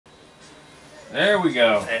There we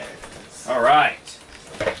go. All right.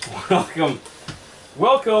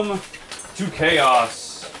 Welcome to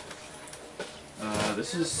Chaos.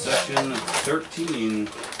 This is session 13.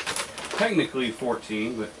 Technically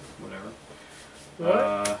 14, but whatever.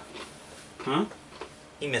 What? Huh?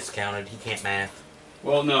 He miscounted. He can't math.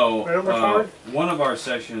 Well, no. Card? One of our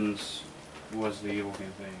sessions was the evil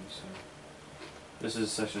campaign, so this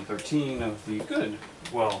is session 13 of the good.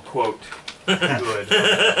 Well, quote, good.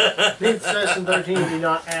 Need session 13 to be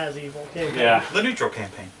not as evil. Yeah. The neutral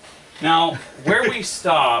campaign. Now, where we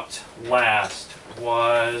stopped last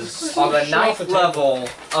was on the 9th level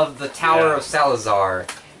of the Tower of Salazar,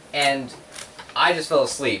 and I just fell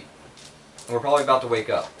asleep. We're probably about to wake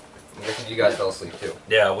up. I'm guessing you guys fell asleep too.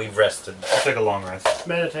 Yeah, we've rested. We took a long rest.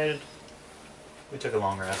 Meditated. We took a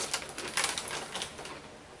long rest.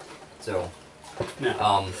 So,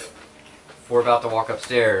 no. we're about to walk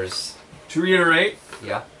upstairs. To reiterate,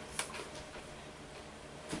 Yeah.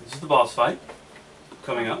 this is the boss fight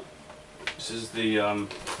coming up. This is the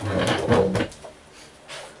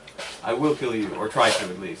I will kill you, or try to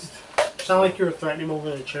at least. Sound like you were threatening him over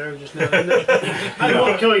the chair just now. I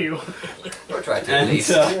won't kill you. Or try to at And least.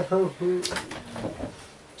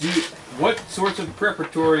 what sorts of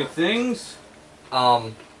preparatory things?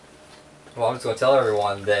 Well, I'm just going to tell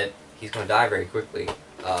everyone that he's going to die very quickly.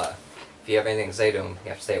 If you have anything to say to him, you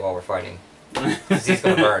have to say it while we're fighting. Because he's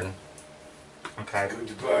going to burn. Okay. Going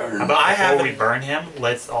to burn. How about before we burn him,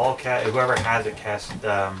 let's all cast, whoever has it cast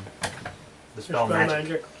the spell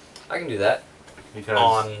magic. I can do that. Because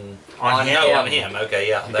On him. Oh, on him. Okay,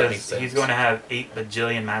 yeah, that makes Because sense. he's going to have 8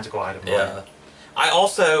 bajillion magical items. Yeah. I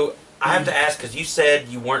have to ask, because you said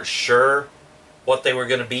you weren't sure what they were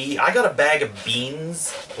going to be. I got a bag of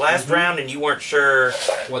beans last round, and you weren't sure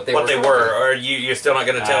What they were. were. Or you're still not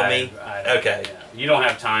going to tell me? Okay. Yeah. You don't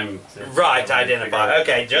have time to Right, to identify.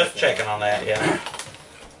 Okay, just checking on that, yeah.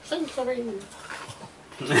 Sensory.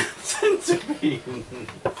 Sensory.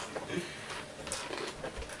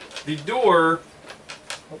 The door.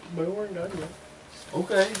 We weren't done yet.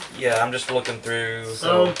 Okay. Yeah, I'm just looking through.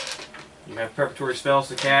 So, You have preparatory spells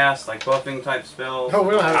to cast, like buffing type spells. oh,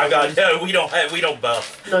 we don't have. I got no. We don't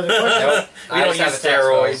buff. No, the question, Nope. We don't use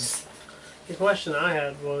steroids. the question I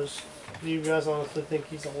had was, do you guys honestly think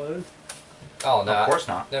he's alone? Oh, no. Of course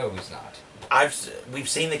not. No, he's not. We've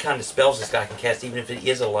seen the kind of spells this guy can cast. Even if he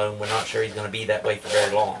is alone, we're not sure he's going to be that way for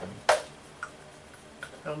very long. I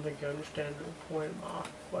don't think you understand the point of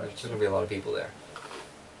my There's question. going to be a lot of people there.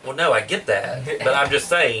 Well, no, I get that, but I'm just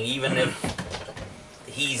saying, even if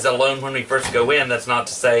he's alone when we first go in, that's not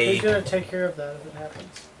to say. Who's going to take care of that if it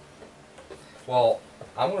happens? Well,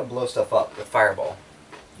 I'm going to blow stuff up with Fireball.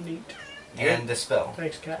 Neat. And Dispel.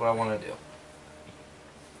 Thanks, That's Cat. what I want to do.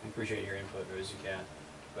 I appreciate your input as you can.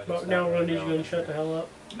 But it's now not we're going to really need you to shut the relevant.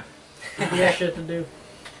 hell up. You got shit to do.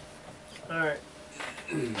 Alright.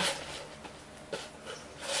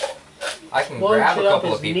 I can Blowing grab a shit up couple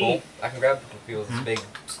is of people. neat. I can grab a couple of people with this big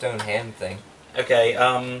stone hand thing. Okay,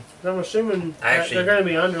 I'm assuming Actually, they're going to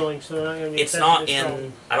be underlings, so they're not going to be it's not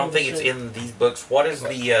in. I don't think it's in these books. What does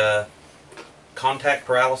the contact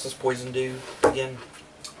paralysis poison do again?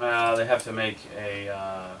 They have to make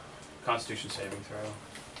a Constitution saving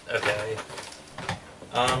throw. Okay.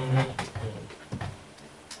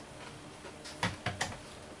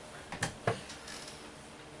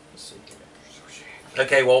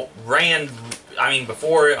 Okay, well, Rand,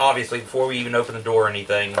 before we even open the door or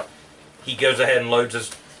anything, he goes ahead and loads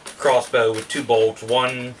his crossbow with 2 bolts.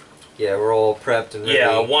 One, Yeah, we're all prepped and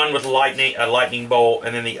ready. one with a lightning bolt,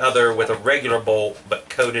 and then the other with a regular bolt, but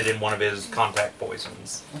coated in one of his contact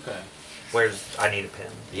poisons. Okay. I need a pen.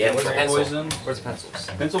 Yeah, where's the pencil? Poison. Where's the pencils?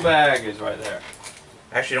 Pencil bag is right there.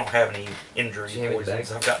 I actually don't have any injury Do you have any poisons.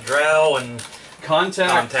 bags? I've got drow and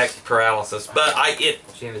contact paralysis, but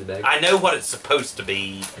She have his bag. I know what it's supposed to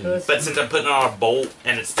be, but since I'm putting it on a bolt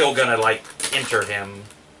and it's still gonna like enter him,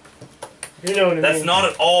 You know what I that's mean. not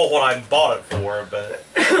at all what I bought it for. But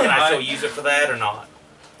can I still use it for that or not?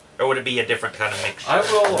 Or would it be a different kind of mixture? I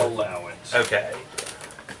will allow it. Okay.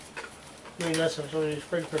 I mean, that's somebody who's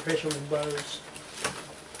pretty proficient with bows.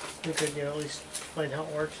 We could, at least explain how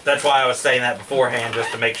it works. That's why I was saying that beforehand,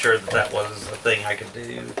 just to make sure that that was a thing I could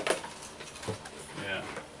do. Yeah.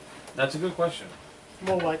 That's a good question.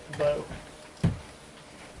 More like the bow.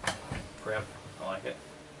 Prep. I like it.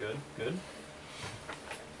 Good. Good.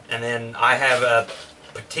 And then I have a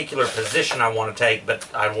particular position I want to take, but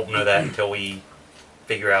I won't know that until we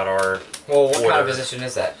figure out our Well, what kind of order. position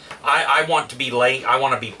is that? I want to be late. I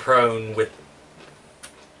want to be prone with.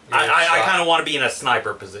 I shot. kind of want to be in a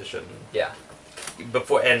sniper position Yeah.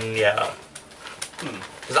 before, and yeah.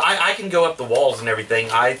 Because I can go up the walls and everything.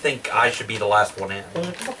 I think I should be the last one in. What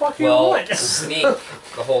the fuck you Well, want? sneak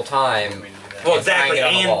the whole time. Well, And try and exactly, get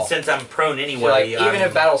on the and wall. since I'm prone So, anyway, like, even I'm-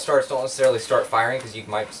 if battle starts, don't necessarily start firing because you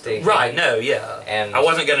might stay. Right, hidden. no, yeah. And I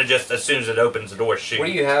wasn't gonna just, as soon as it opens the door, shoot. What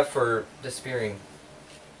do you have for disappearing?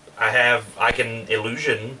 I can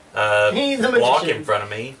illusion, He's a block magician. in front of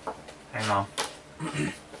me. Hang on.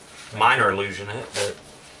 Minor illusion it,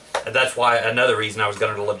 but that's why, another reason I was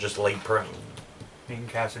gonna just lay prone. You can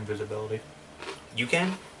cast invisibility. You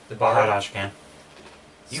can? The Bahadash can.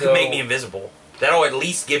 You So, can make me invisible. That'll at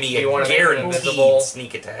least give me Do you a wanna make me guaranteed invisible?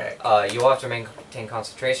 sneak attack. You'll have to maintain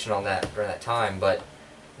concentration on that during that time, but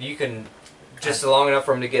you can just long enough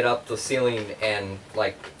for him to get up the ceiling and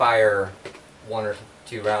like fire one or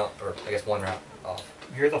two round, or I guess one round off.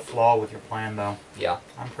 Here's the flaw with your plan, though. Yeah.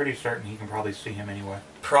 I'm pretty certain he can probably see him anyway.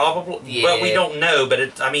 Probably. Well, we Yeah. don't know, but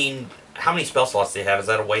it's, I mean, how many spell slots do you have? Is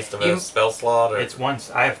that a waste of a You- spell slot? Or? It's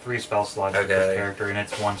once. I have 3 spell slots with Okay. this character, and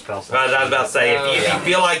it's 1 spell slot. I was about to say, if you Yeah.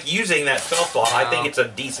 feel like using that spell slot, I think No. it's a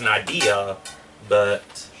decent idea, but...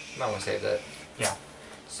 Might want to save that. Yeah.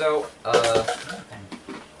 So, other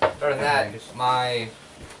than that, my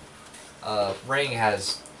ring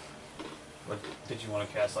has. What, did you want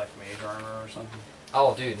to cast like mage armor or something?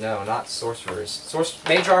 Oh, dude, no, not sorcerers.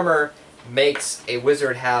 Mage armor makes a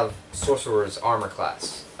wizard have sorcerer's armor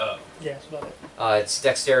class. Oh. Yeah, that's about it. It's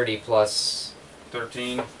dexterity plus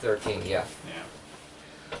 13? 13. Yeah.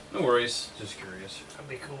 Yeah. No worries. Just curious. I'd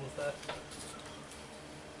be cool with that.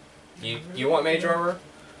 You want mage armor?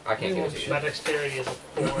 I can't give it to you. My dexterity is a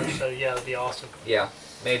 4, so yeah, that'd be awesome. Yeah,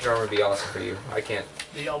 mage armor would be awesome for you. I can't.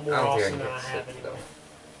 Be more I don't think I awesome can than get I have sick, anyway.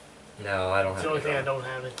 No, I don't It's have. the only mage thing I armor. don't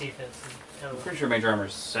have is defense. And I'm pretty sure mage armor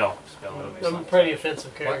is self spell. I'm a pretty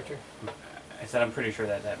offensive character. I said I'm pretty sure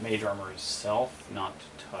that mage armor is self, not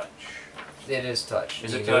touch. It is touch.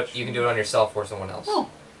 Is you it can do touch? You can do it on yourself or someone else. Oh.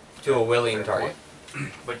 To a willing Fair target.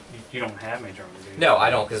 But you don't have mage armor, do you? No, I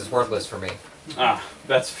don't, because it's worthless for me. Ah,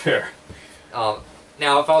 that's fair.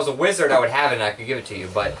 Now, if I was a wizard, I would have it and I could give it to you,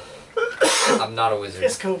 but I'm not a wizard.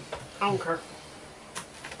 It's cool. I don't care.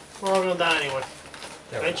 We're all gonna die anyway.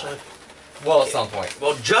 Never mind. Eventually. Well, at some point.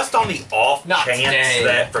 Well, just on the off Not chance today.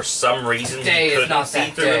 that for some reason Today you is couldn't not see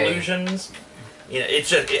that through day. illusions, you know, it's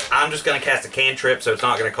just I'm just gonna cast a cantrip, so it's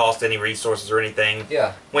not gonna cost any resources or anything.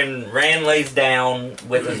 Yeah. When Rand lays down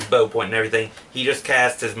with his bow point and everything, he just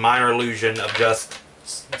casts his minor illusion of just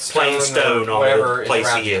plain stone or on whatever the is place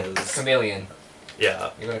around he you. is. Chameleon. Yeah,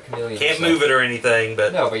 You're gonna chameleon. can't yourself. move it or anything,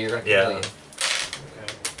 but No, but you're gonna Yeah. chameleon.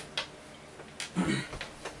 Okay.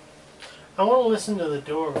 I want to listen to the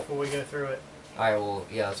door before we go through it. I will.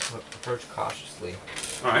 Yeah. Let's approach cautiously.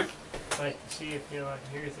 All right. I can see if I can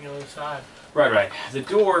hear anything on the other side. Right. The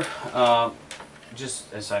door.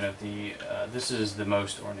 Just as a side note, this is the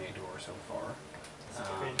most ornate door so far. It's a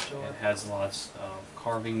pretty door. It has lots of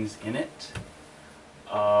carvings in it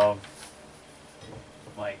of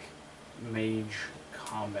like mage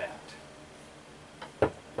combat.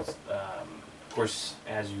 Of course,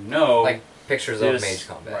 as you know, Like pictures of mage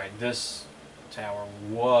combat. Right, this tower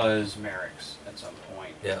was Merrick's at some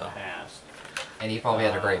point in the Yeah. past, And he probably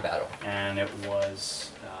had a great battle. and it was.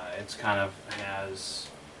 It's kind of has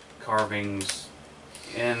carvings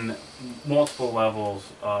in multiple levels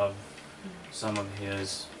of some of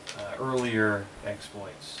his earlier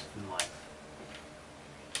exploits in life,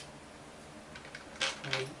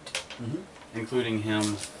 Wait. including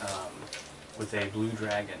him with a blue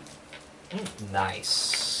dragon.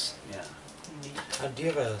 Nice. Yeah. Neat. do you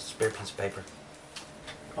have a spare piece of paper?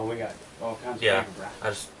 Oh, we got all kinds Yeah. of paper, I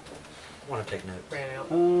just want to take notes. Ran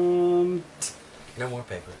out. No more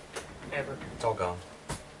paper. Ever. It's all gone.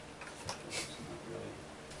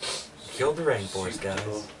 Killed the rainforest,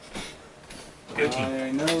 guys. Go team.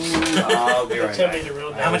 I know. I'll be right Tell me back. to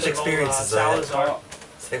real How much damage of experience old, is that? Salazar.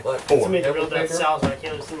 Say what? Tell me to Paper? real damage Salazar. I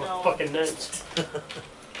can't listen to my fucking notes.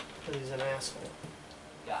 'Cause he's an asshole.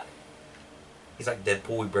 He's like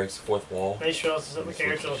Deadpool. He breaks the fourth wall. Make sure else is up the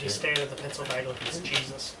character if he's staring at the pencil bag like it's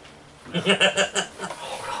Jesus.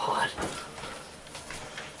 Oh God.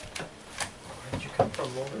 Where'd you come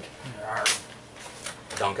from, Lord?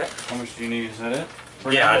 Donkey. How much do you need? Is that it?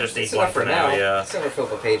 For Yeah, now? I just need It's one enough for now. Yeah. It's gonna fill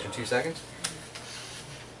up a page in 2 seconds.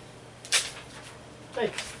 Hey,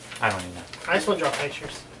 I don't even know. I just want to draw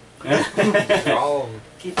pictures. Oh.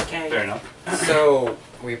 Keep the K. Fair enough. So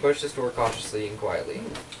we approach this door cautiously and quietly.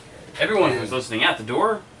 Everyone who's listening at the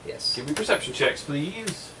door, Yes. give me perception checks,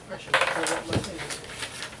 please. I should have pulled up my thing.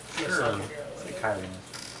 Yes, Sure. I'll figure out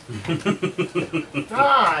later.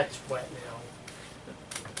 Ah, it's wet now.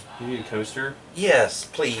 You need a coaster? Yes,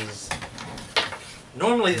 please.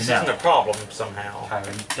 Normally this No. isn't a problem somehow.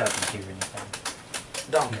 Kyron doesn't hear anything.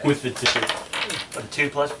 Donkey. With the 2. A 2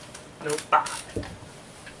 plus. Nope.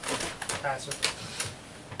 5. Pass it.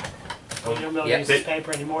 Oh, You don't know yeah, use this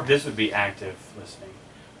paper anymore. This would be active listening.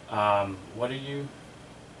 What are you?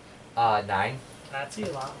 9. That's a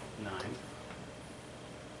lot. 9.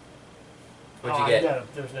 What'd you get? No,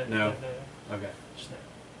 there's no. No. Okay. Just no.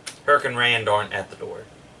 Herc and Rand aren't at the door.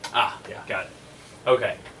 Ah, Yeah. got it.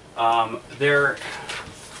 Okay. There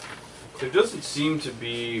doesn't seem to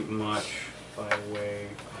be much by way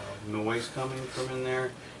of noise coming from in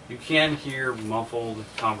there. You can hear muffled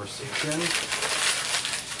conversation,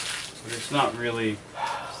 but it's not really.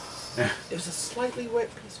 It was a slightly wet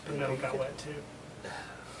piece of No, got wet too. Do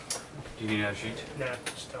you need another sheet? No,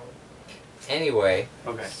 just don't. Anyway,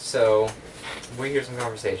 Okay. so we hear some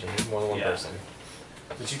conversation. More than one Yeah. person.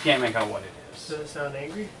 But you can't make out what it is. Does it sound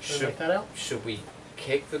angry? Should Should- we make that out? Should we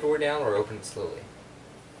kick the door down or open it slowly?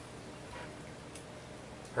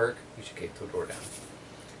 Herc, you should kick the door down.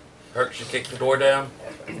 Herc should kick the door down.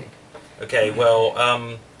 That's what I think. Okay, well,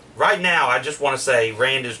 right now I just want to say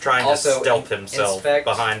Rand is trying Also, to stealth himself inspect-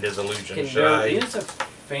 behind his illusion. Can Should There I? is a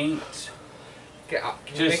faint. Can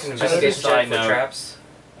you Just- make an just a investigation side check for note. traps?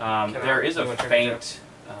 There is you a wanna check faint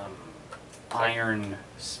iron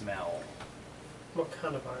smell What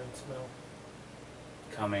kind of iron smell?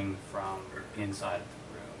 coming from inside of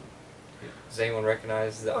the room. Does anyone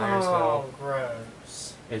recognize the iron Oh, smell?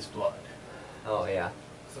 gross. It's blood. Oh yeah, I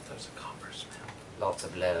thought that was a copper smell. lots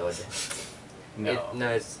of blood. No. No,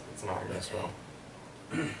 it's an iron smell.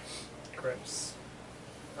 Gross.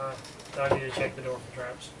 I need to check the door for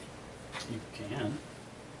traps. You can.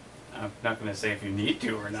 I'm not going to say if you need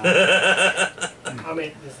to or not. I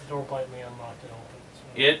mean, is the door blatantly unlocked and open? So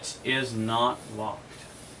It is not locked.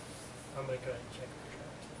 I'm gonna go ahead and check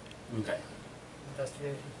for traps. Okay.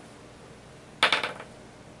 Investigation.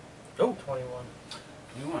 Oh. 21.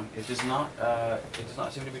 21. It does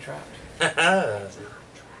not seem to be trapped.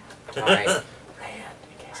 Alright.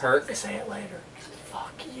 Herc, Say it later.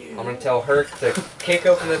 Fuck you. I'm gonna tell Herc to kick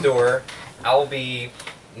open the door. I'll be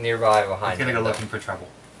nearby He's behind gonna him. go though. looking for trouble.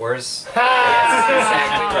 Where's? Yes,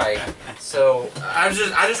 exactly right. So I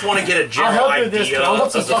just want to get a general I'll help you with this, idea but I want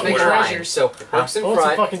of some the fucking make a order. treasure. line. So Herc's in I want some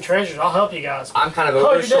front. fucking treasures. I'll help you guys. I'm kind of Oh,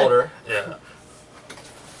 over you're his dead. shoulder. Yeah.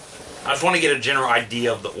 I just want to get a general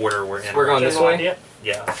idea of the order we're in. We're going this General way. idea?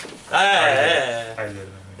 Yeah. I did it.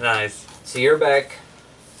 Nice. So you're back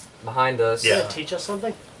behind us. Yeah. Does it teach us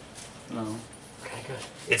something? No. Okay, good.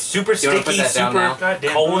 It's super Do you wanna put sticky, that down super now?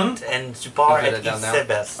 Goddamn. colon, and super Can you put that down now?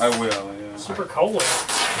 sebes. I will, yeah. Super colon.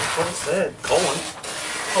 That's what it said. Colon.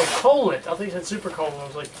 Oh, colon. I think it said super colon. I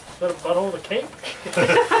was like, is that a butthole of a cake?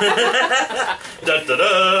 Da da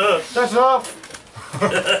da. That's enough.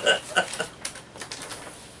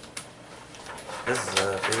 This is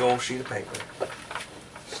a big old sheet of paper.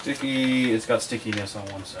 Sticky. It's got stickiness on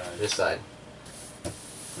one side. This side.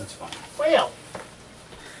 That's fine. Well,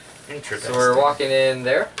 Interesting. So we're walking in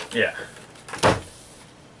there. Yeah.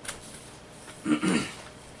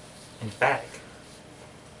 Emphatic.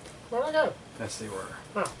 where'd I go? That's the order.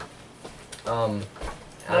 I No,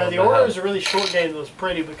 don't the know order how- was a really short game that was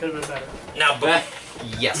pretty, but could have been better. Now, but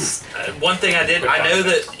Yes. one thing I did, I know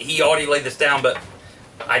that he already laid this down, but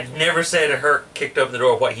I never said a Herc kicked open the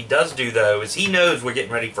door. What he does do, though, is he knows we're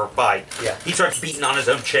getting ready for a fight. Yeah. He starts beating on his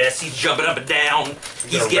own chest. He's jumping up and down.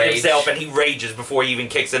 He's gonna getting rage. himself, and he rages before he even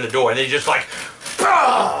kicks in the door. And then he just like,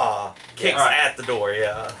 bah! Kicks Alright. at the door,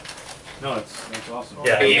 yeah. No, it's awesome.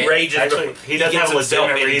 Yeah, he rages. Actually, before- he does gets have a himself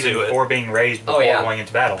legitimate reason into it. for being raised Oh, before yeah. going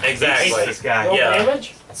into battle. Exactly. He hates this guy. Roll Yeah.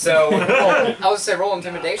 damage? So I would say roll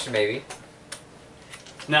intimidation, maybe.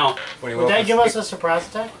 Now, What do you Would want? that give us a surprise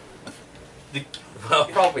attack? Well,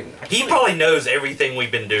 Probably not. he probably knows everything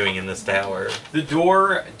we've been doing in this tower. the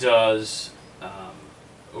door does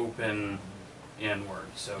open inward,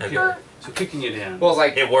 so Okay. kicking it in. Well, it's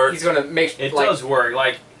like It works. he's gonna make it like does work.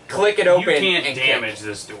 Like click it open you can't and damage kick.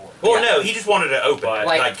 this door. Well, Yeah. no, he just wanted to open it, But-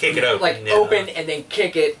 like kick it open. Like yeah. open and then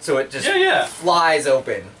kick it so it just Yeah. flies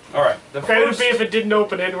open. All right. The Okay, it would first. be if it didn't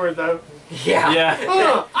open inward, though. Yeah. Yeah.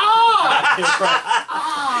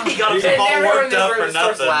 He got And himself all everyone worked in the up room for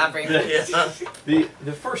starts nothing. laughing. Yeah.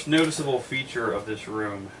 The first noticeable feature of this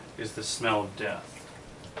room is the smell of death.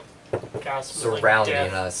 Guys, smell like Surrounding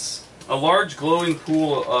death. A us. large glowing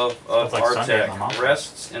pool of Smells like Sunday at my R-Tek mom's.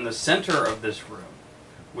 rests in the center of this room,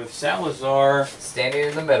 with Salazar Standing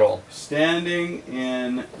in the middle. standing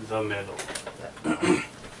in the middle.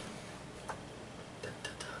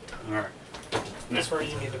 Alright. That's where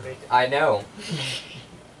you need to be. I know.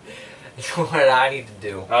 It's what I need to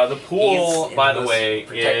do. The pool, He's in by the the most way,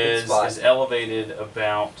 protected is spot. elevated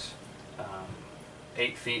about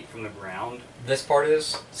 8 feet from the ground. This part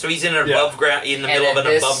is. So he's in an Yeah. above ground, in the And middle of then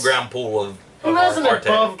an this- above ground pool of. Who has an R-Tek.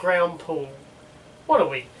 above ground pool? What are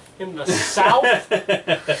we? In the south?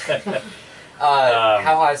 How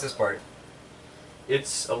high is this part?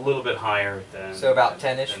 It's a little bit higher than. So about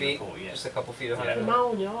than 10-ish the feet? pool, yeah. Just a couple feet of Yeah. height. Come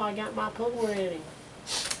on, y'all. I got my pool ready.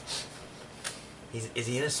 Is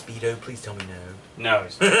he in a Speedo? Please tell me no. No,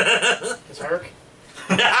 he's It's Herc.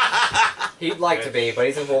 He'd like to be, but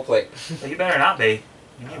he's in full plate. You better not be.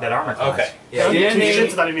 You need that armor class. okay. Yeah. Two Standing,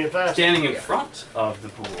 shits about him being fast. standing in Yeah. front of the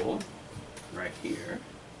pool, right here,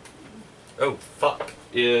 Oh fuck!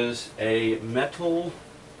 is a metal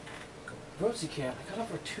rosy cat. I got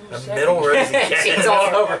over 2 A seconds. middle rosy She's cat.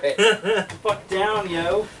 all over it. Fuck down,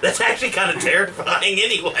 yo. That's actually kind of terrifying,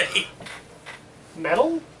 anyway.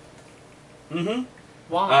 Metal? Mm-hmm.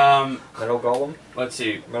 Why? Metal golem? Let's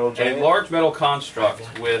see. Metal A giant? large metal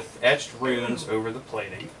construct with etched runes over the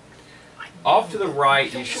plating. Off to the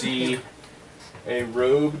right, you see a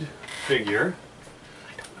robed figure.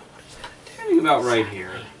 Standing about right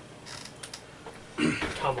here,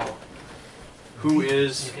 Come on. who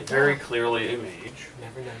is You can very tell. clearly a mage.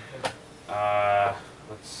 Never know.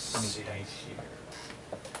 Let's see here.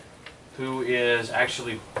 Who is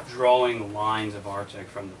actually drawing lines of R-Tek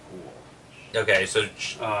from the pool. Okay, so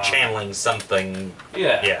channeling something.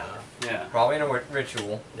 Yeah. Yeah. Yeah. Probably in a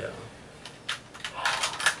ritual. Yeah.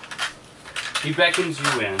 He beckons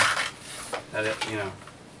you in. That it, you know.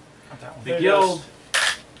 The Who guild.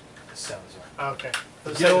 Salazar. Okay. The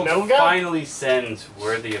Was that guild no guy? finally sends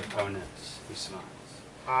worthy opponents. He smiles.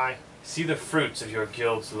 Aye. See the fruits of your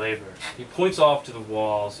guild's labor. He points off to the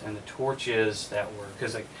walls and the torches that were,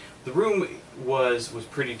 because like the room was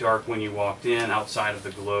pretty dark when you walked in, outside of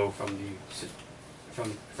the glow from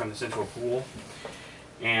the central pool.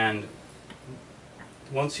 And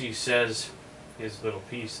once he says his little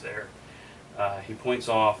piece there, he points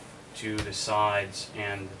off to the sides,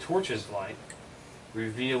 and the torches light,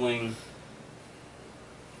 revealing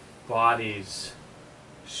bodies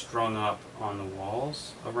strung up on the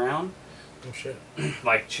walls around, Oh shit.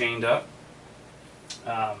 like chained up.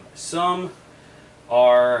 Some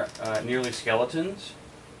are nearly skeletons,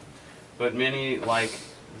 but many, like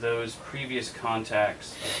those previous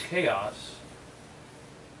contacts of Chaos,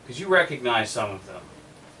 because you recognize some of them.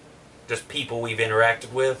 Just people we've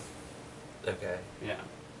interacted with. Okay. Yeah.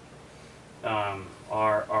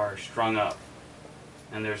 Are strung up,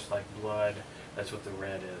 and there's like blood. That's what the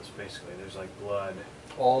red is, basically. There's like blood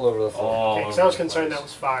All over the floor. all Okay, over because I was the concerned place. that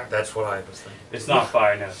was fire. That's what I was thinking. It's not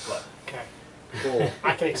fire, no, it's blood. Okay. Cool.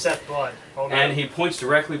 I can accept blood. Oh, no. And he points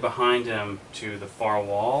directly behind him to the far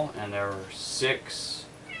wall, and there are 6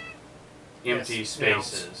 empty Yes, spaces.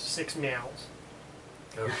 meows. 6 meows.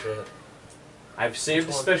 Oh shit. I've saved a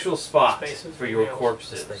Which one? special spot Spaces for or your meows?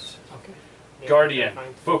 corpses. Spaces. Okay. Yeah, Guardian,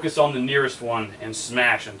 fine. focus on the nearest one and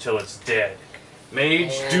smash until it's dead.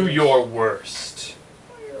 Mage, And- do your worst.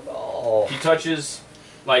 Fireball. He touches,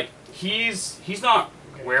 like, he's not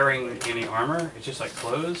wearing any armor, it's just like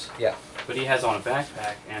clothes, Yeah. but he has on a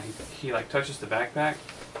backpack, and he like touches the backpack,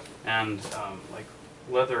 and like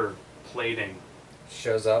leather plating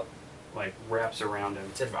Shows up. like wraps around him.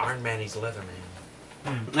 Instead of Iron Man, he's Leatherman.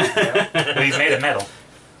 But he's made of metal.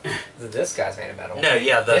 This guy's made of metal. No,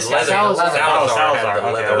 yeah, the This guy's leather. Salazar. Oh, had Salazar. the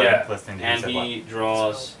Okay, leather. I wasn't Yeah, listening to you. and said he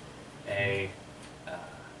draws a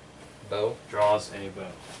Bow. bow.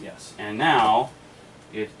 Yes, and now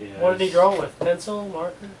it is. What did he draw with? Pencil?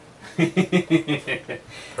 Marker? It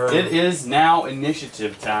Her is now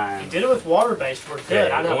initiative time. He did it with water based. We're good.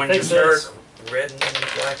 Okay, I know. orange Fix is this. dark, red and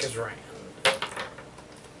black is round.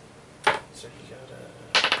 So he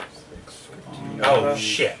got a 6, 14. Oh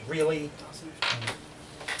shit! Really?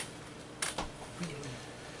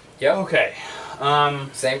 Yep. Okay.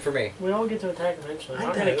 Same for me. We all get to attack eventually. We're I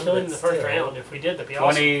not going to know, kill him but in the first still. round. If we did, that'd be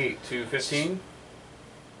awesome. 20 to 15.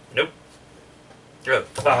 Nope.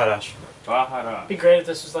 Good. Bahadash. Bahara. It'd be great if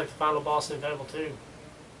this was like the final boss in Fable 2.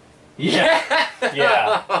 Yeah.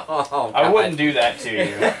 Yeah. Oh, I God. wouldn't do that to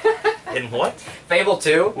you. In what? Fable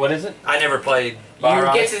 2. What is it? I never played. You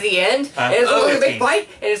Bahara? get to the end, and it's a Oh, really big 15. fight,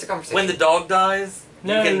 and it's a conversation. When the dog dies,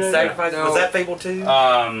 No, you can no, no, sacrifice. no. Was that Fable 2?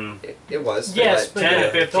 It was. Yes, but but 10 to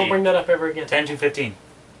no, 15. don't bring that up ever again. 10 to 15.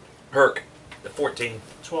 Herc. The 14.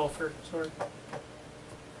 12 for sword.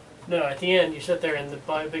 No, at the end, you sit there and the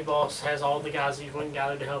big boss has all the guys that you went and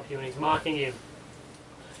gathered to help you, and he's mocking you.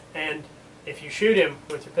 And if you shoot him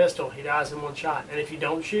with your pistol, he dies in one shot. And if you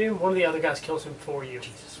don't shoot him, one of the other guys kills him for you.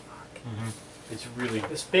 Jesus fuck. It's really.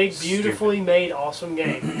 This big, beautifully made, awesome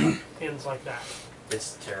game ends like that.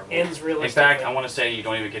 It's terrible. Ends In realistically. fact, I want to say you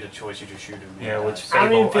don't even get a choice. You just shoot him. Yeah, which I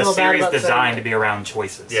don't even Fable, a feel bad series about saying designed that. to be around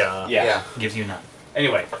choices. Yeah. Yeah. Yeah. Gives you none.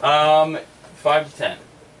 Anyway, 5 to 10.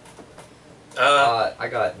 I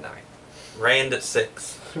got 9. Rand at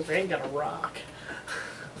 6. Rand got a rock.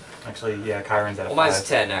 Actually, yeah, Kyron's at a Well, mine's 5.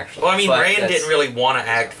 10 actually. Well, I mean, but Rand that's- didn't really want to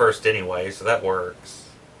act first anyway, so that works.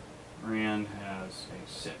 Rand has a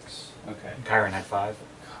 6. Okay. Kyron had 5.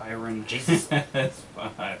 Chiron Jesus. has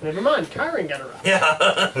 5. Never mind, Kyron got a rock.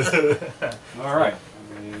 Yeah. All right.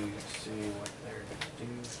 Let me see what they're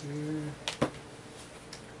going to do here.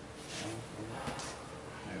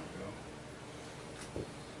 There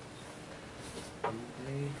we go.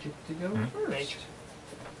 They get to go Hmm? first.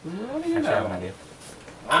 What do you Actually, I have an know? idea.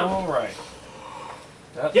 All right.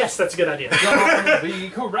 That's Yes, that's a good idea. gonna be You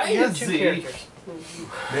have 2 crazy. characters.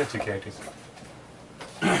 We have 2 characters.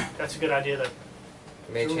 That's a good idea, though.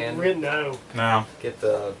 Mage hand. No. No, Get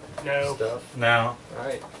the No. stuff. no.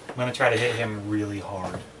 Alright. I'm gonna try to hit him really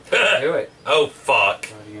hard. Do it. Oh, fuck.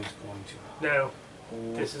 Guardian's going to No.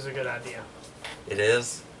 hold. This is a good idea. It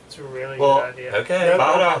is? It's a really Well, good idea. okay. No, don't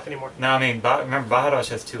Bahada- talk anymore. No, I mean, remember, Bahadosh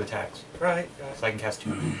has 2 attacks, Right. so I can cast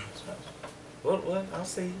 2 spells. Well, I'll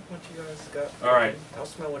see what you guys got. All right. I'll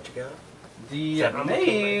smell what you got. The I'm a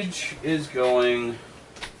mage is going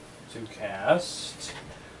to cast.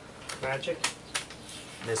 Magic.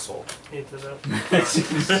 Missile. Into the.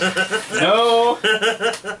 No,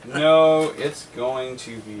 no, it's going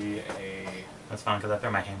to be a That's fine, because I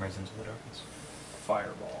throw my hammers into the darkness.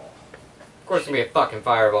 fireball. Of course, it's gonna be a fucking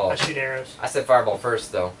fireball. I shoot arrows. I said fireball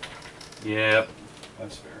first, though. Yep,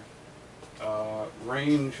 that's fair.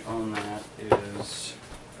 Range on that is This is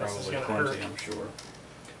probably gonna 20, hurt. I'm sure.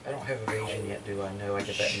 I don't have evasion yet, do I? No, I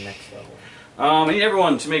get that next level. I need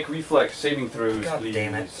everyone to make reflex saving throws, God please.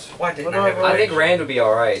 damn it. Why didn't What I have do I I think evasion? Rand would be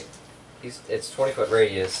alright. It's 20-foot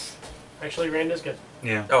radius. Actually, Rand is good.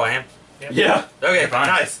 Yeah. Oh, I am? Yep. Yeah, Okay, Fine.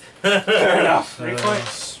 nice. fair enough.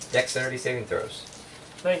 Reflex. Dexterity saving throws.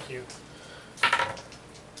 Thank you.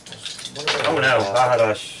 Oh no,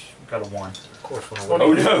 Bahadosh got a 1. Of course, when I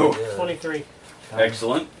Twenty- Oh, no. 23.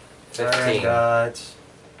 Excellent. 15. Got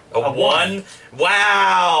A 1?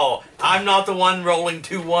 Wow! I'm not the one rolling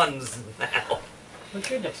 2 1s now. What's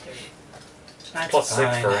your dexterity? Plus 6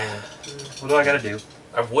 fine. for Rand. What do I gotta do?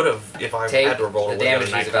 I would have, if I Take had to roll, the I would've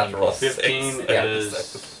got damage a he's about to 19 roll. plus 6. 15 Yeah.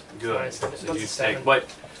 is good. Nice. So That's you a take, 7. but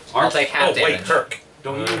I'll aren't take half Oh, wait, damage. Herc.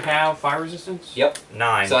 don't you have fire resistance? Yep.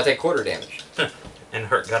 9. So I take quarter damage. And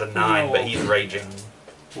Herc got a 9, No. but he's raging.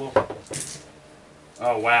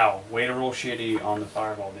 Oh wow, way to roll shitty on the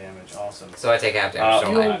fireball damage. Awesome. So I take half damage.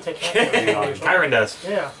 You don't I? only take half damage. Kyron does.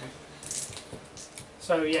 Yeah.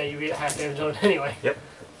 So, yeah, you get half damage on it anyway.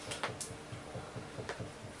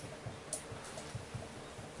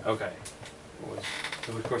 Okay.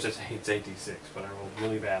 So of course it's 8d6, but I rolled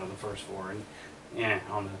really bad on the first 4 and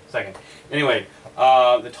on the second. Anyway,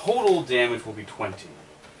 the total damage will be 20.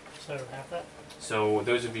 So, half that. So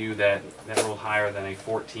those of you that rolled higher than a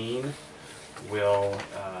 14 will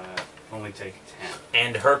only take 10.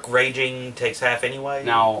 And Herc raging takes half anyway?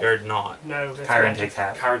 No. Or not? No, that's Kyron magic. takes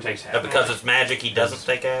half. Kyron takes half. Because it's magic, he doesn't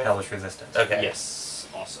take half? Hellish resistance. Okay. Yes.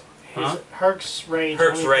 Awesome. His Huh? Herc's rage.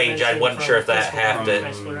 Herc's only rage, prevents I him wasn't from sure if that physical happened damage,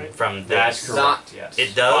 basically, right? from That's this. correct. Not- Yes.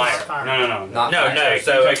 It does? Fire. No. Not No, fire. no, Okay,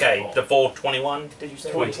 so, you take okay, the full. the full 21, did you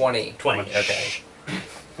say? 20. 20, okay.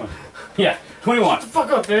 Yeah. 21. Shut the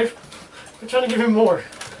fuck up, Dave. I'm trying to give him more.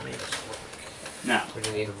 Now. We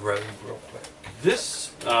just need a rogue real quick. This,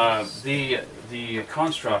 the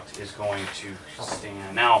construct is going to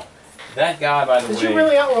stand. Now, that guy, by the Did way, you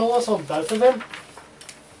really outroll us on both of them?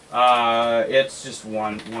 it's just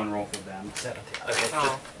one roll for them. 17. Okay,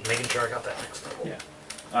 Oh. just making sure I got that next level.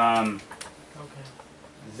 Yeah.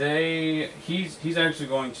 Okay. He's actually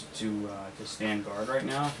going to stand guard right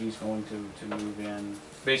now. He's going to move in,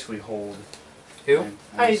 basically hold. Who? and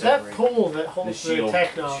Hey, that separate. pool that holds the, shield-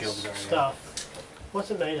 Technos shield guard, yeah. stuff, what's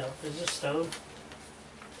it made of? Is it stone?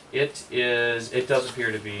 It is. It does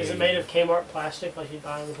appear to be. Is it made of Kmart plastic like you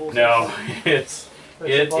buy in the pool? No, station? it's Or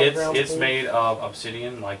is it above ground it's pool? made of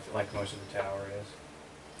obsidian, like most of the tower is.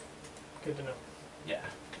 Good to know. Yeah.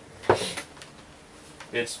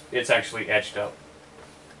 It's actually etched up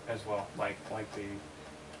as well, like the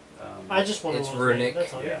I just want It's to runic.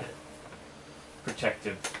 That's all. Yeah.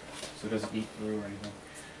 protective, so it doesn't eat through or anything.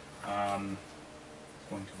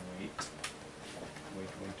 Going to wait,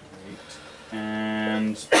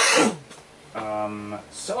 and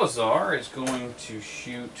Salazar is going to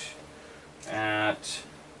shoot at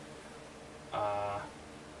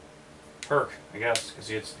Herc, I guess, because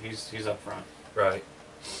he's up front. Right.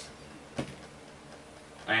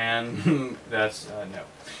 And that's no.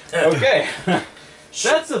 Okay,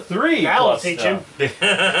 that's a 3. That'll plus teach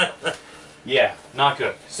stuff. Yeah, not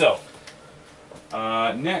good. So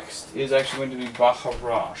Next is actually going to be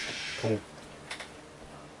Baharash. Cool.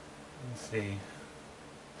 Let's see.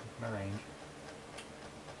 My range.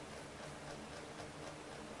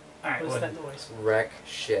 Alright, What's well, that noise? Wreck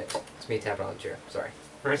shit. It's me tapping on the chair. Sorry.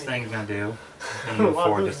 first thing he's gonna do is Wow, move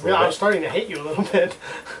forward just a I little was bit. starting to hate you a little bit.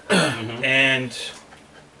 Mhm. And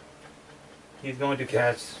he's going to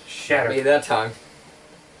cast Me Shatter. that time.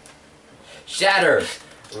 Shatter!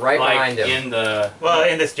 Right Like behind him. in the. Well,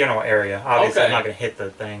 in this general area. Obviously, I'm Okay. not going to hit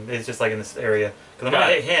the thing. It's just like in this area. Because I'm Got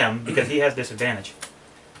going to it. hit him because he has disadvantage.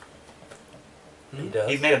 He does.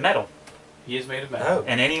 He's made of metal. He is made of metal. Oh.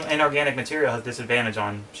 And any inorganic material has disadvantage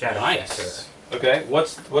on Shatter. Nice. Okay,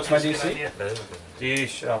 what's my That's a good DC? idea.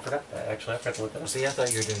 I forgot that, actually. I forgot to look that up. See, I thought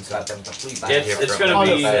you were doing something completely It's different. gonna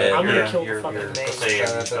Oh, be. no, I'm gonna Yeah, kill the your fucking name.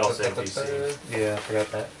 save, spell save DC. Yeah, I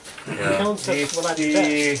forgot that. Yeah. Killing stuff when I do that.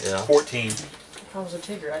 DC Yeah. 14. If I was a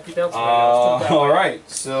Tigger, I'd be bouncing right now. Let's do it that way. Alright,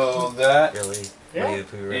 so that Really? Yeah. Wave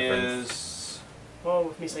who reference. is. Well,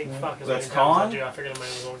 with me saying fuck as That's many times as I con? do, I figured I might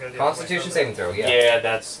as well go do it. Constitution saving throw, Yeah, yeah.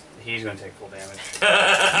 that's. He's gonna take full damage.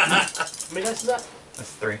 How many dice is that?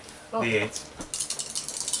 That's 3. Oh.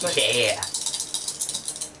 D8s. Nice. Yeah.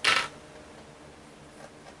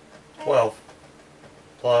 12.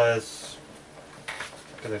 Plus.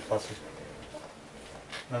 Because there's pluses.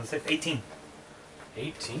 Another 6. 18.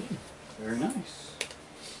 18. Very nice.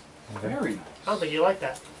 Okay. Very nice. I don't think you like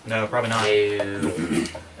that. No, probably not. No. And You're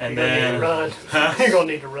gonna need to then. run. Huh? You're gonna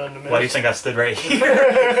need to run in a minute. Why do you think I stood right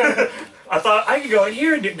here? I thought I could go in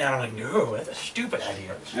here and do it. Now I'm like, no, that's a stupid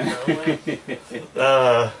idea. No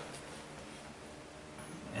way.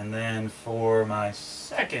 And then for my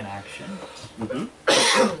second action, Mhm.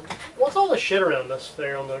 What's all the shit around us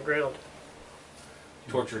there on the ground?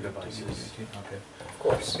 Torture devices. Okay. Of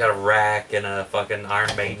course. Got a rack and a fucking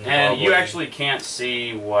Iron Maiden. And you probably. actually can't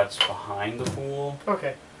see what's behind the pool.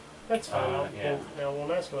 Okay. That's fine. Yeah. I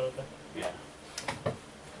won't ask about it then. Yeah.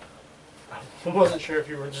 I wasn't sure if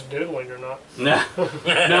you were just doodling or not. No,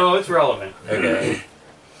 no, it's relevant. Okay.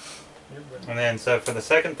 And then so for the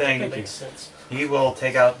second That thing, makes sense. he will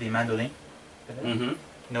take out the mandolin. Mm-hmm. And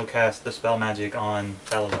he'll cast the spell magic on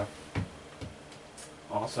Salazar.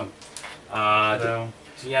 Awesome. So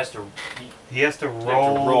He has to, he has to he has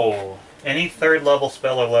roll. to roll. Any third level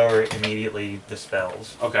spell or lower immediately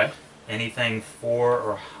dispels. Okay. Anything 4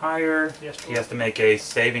 or higher, Yes, he has to make a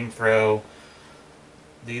saving throw.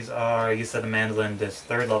 These are, you said the mandolin, this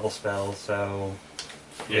third level spell, so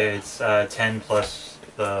Yeah. it's 10 plus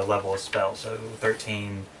the level of spell, so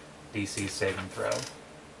 13 DC saving throw.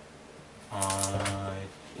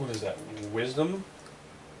 What is that? Wisdom?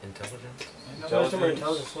 Intelligence? Wisdom or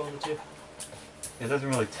intelligence, one of the two. It doesn't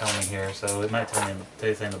really tell me here, so it might tell me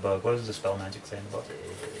in the book. What does the spell magic say in the book?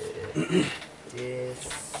 Is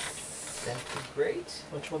that great?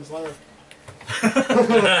 Which one's lower?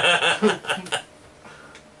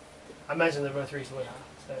 I imagine they're both reasonably high,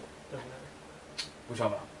 so it doesn't matter. Which one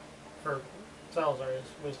about? For Salazar, his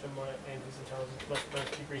wisdom and his intelligence must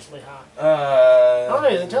both be reasonably high. Oh Oh no,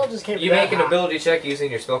 his intelligence can't be You that make an high. ability check using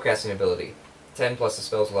your spellcasting ability. 10 plus the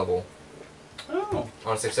spell's level. Oh,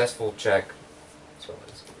 On a successful check. Spell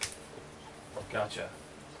is. gotcha.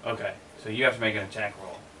 Okay, so you have to make an attack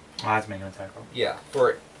roll. Oh, that's making an attack roll. Yeah,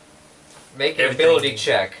 for make an Everything. ability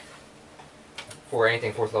check for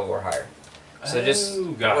anything 4th level or higher. So just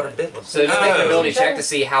Oh, got What it. a bit was So just make an Oh. ability check to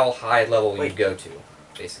see how high level Wait. you'd go to,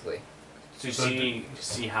 basically. To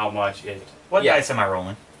see how much it. What Yeah. dice am I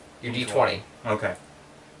rolling? Your D20. Okay.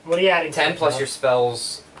 What are you adding? 10 to plus it? your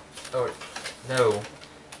spells. Oh, no.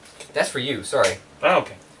 That's for you, sorry. Oh,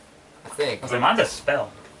 okay. I think. So mine's a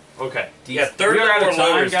spell. Okay. Yeah, third We are out level of or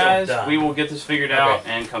lower time, is still guys. done. We will get this figured out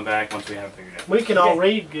and come back once we have it figured out. We can all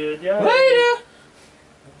read good, yeah. Later!